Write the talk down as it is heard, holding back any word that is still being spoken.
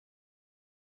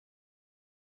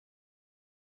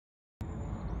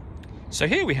So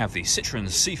here we have the Citroen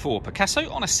C4 Picasso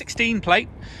on a 16 plate.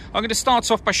 I'm going to start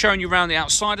off by showing you around the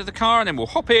outside of the car, and then we'll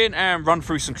hop in and run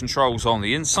through some controls on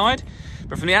the inside.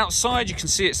 But from the outside you can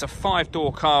see it's a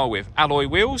 5-door car with alloy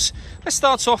wheels. Let's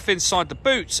start off inside the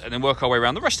boot and then work our way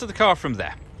around the rest of the car from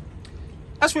there.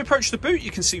 As we approach the boot,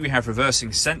 you can see we have reversing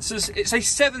sensors. It's a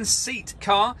 7-seat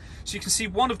car, so you can see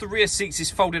one of the rear seats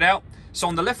is folded out. So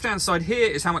on the left-hand side here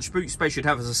is how much boot space you'd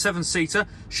have as a 7-seater.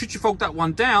 Should you fold that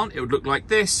one down, it would look like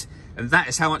this, and that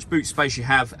is how much boot space you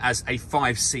have as a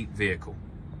 5-seat vehicle.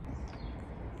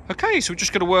 Okay, so we're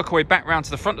just going to work our way back round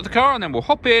to the front of the car, and then we'll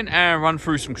hop in and run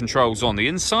through some controls on the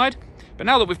inside. But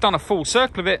now that we've done a full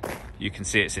circle of it, you can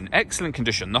see it's in excellent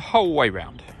condition the whole way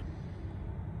round.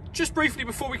 Just briefly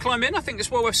before we climb in, I think it's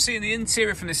well worth seeing the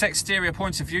interior from this exterior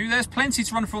point of view. There's plenty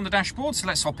to run through on the dashboard, so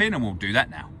let's hop in and we'll do that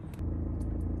now.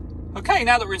 Okay,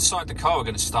 now that we're inside the car, we're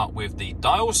going to start with the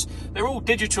dials. They're all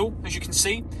digital, as you can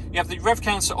see. You have the rev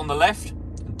counter on the left,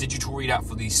 a digital readout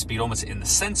for the speedometer in the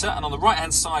centre, and on the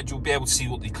right-hand side, you'll be able to see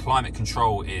what the climate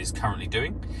control is currently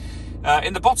doing.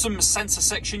 In the bottom centre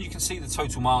section, you can see the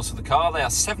total miles for the car. They are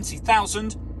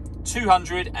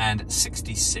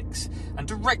 70,266. And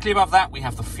directly above that, we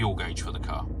have the fuel gauge for the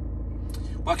car.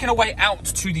 Working our way out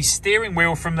to the steering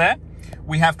wheel from there,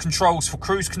 we have controls for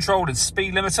cruise control and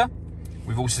speed limiter.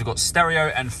 We've also got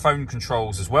stereo and phone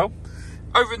controls as well.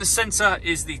 Over in the centre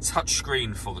is the touch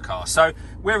screen for the car. So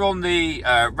we're on the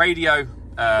radio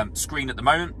screen at the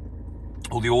moment,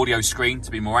 or the audio screen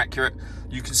to be more accurate.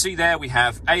 You can see there we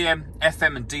have AM,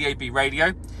 FM and DAB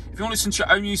radio. If you want to listen to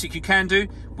your own music, you can do.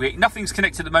 Nothing's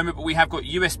connected at the moment, but we have got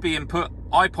USB input,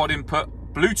 iPod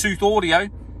input, Bluetooth audio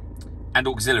and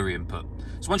auxiliary input.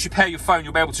 So once you pair your phone,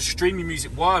 you'll be able to stream your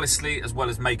music wirelessly as well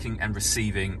as making and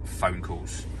receiving phone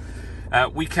calls.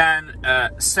 We can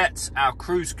set our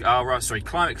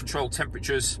climate control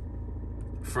temperatures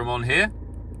from on here.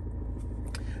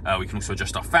 We can also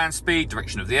adjust our fan speed,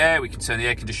 direction of the air. We can turn the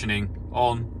air conditioning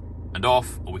on and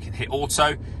off, or we can hit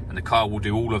auto, and the car will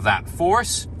do all of that for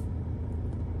us.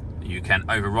 You can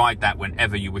override that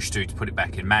whenever you wish to put it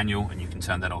back in manual, and you can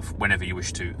turn that off whenever you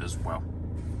wish to as well.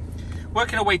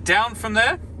 Working our way down from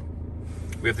there,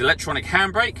 we have the electronic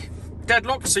handbrake,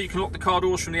 deadlock, so you can lock the car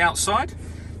doors from the outside.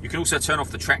 You can also turn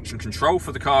off the traction control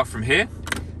for the car from here.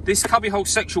 This cubbyhole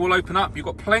section will open up. You've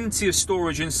got plenty of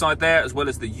storage inside there, as well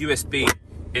as the USB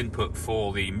input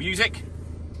for the music.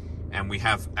 And we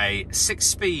have a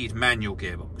 6-speed manual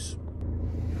gearbox.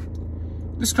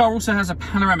 This car also has a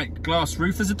panoramic glass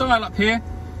roof. There's a dial up here.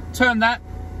 Turn that.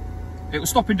 It will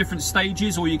stop in different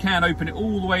stages, or you can open it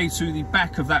all the way to the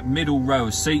back of that middle row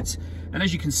of seats. And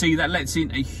as you can see, that lets in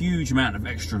a huge amount of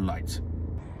extra light.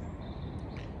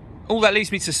 All that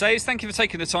leaves me to say is thank you for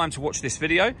taking the time to watch this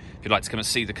video. If you'd like to come and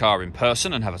see the car in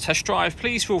person and have a test drive,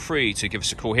 please feel free to give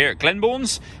us a call here at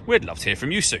Glenbourne's. We'd love to hear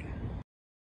from you soon.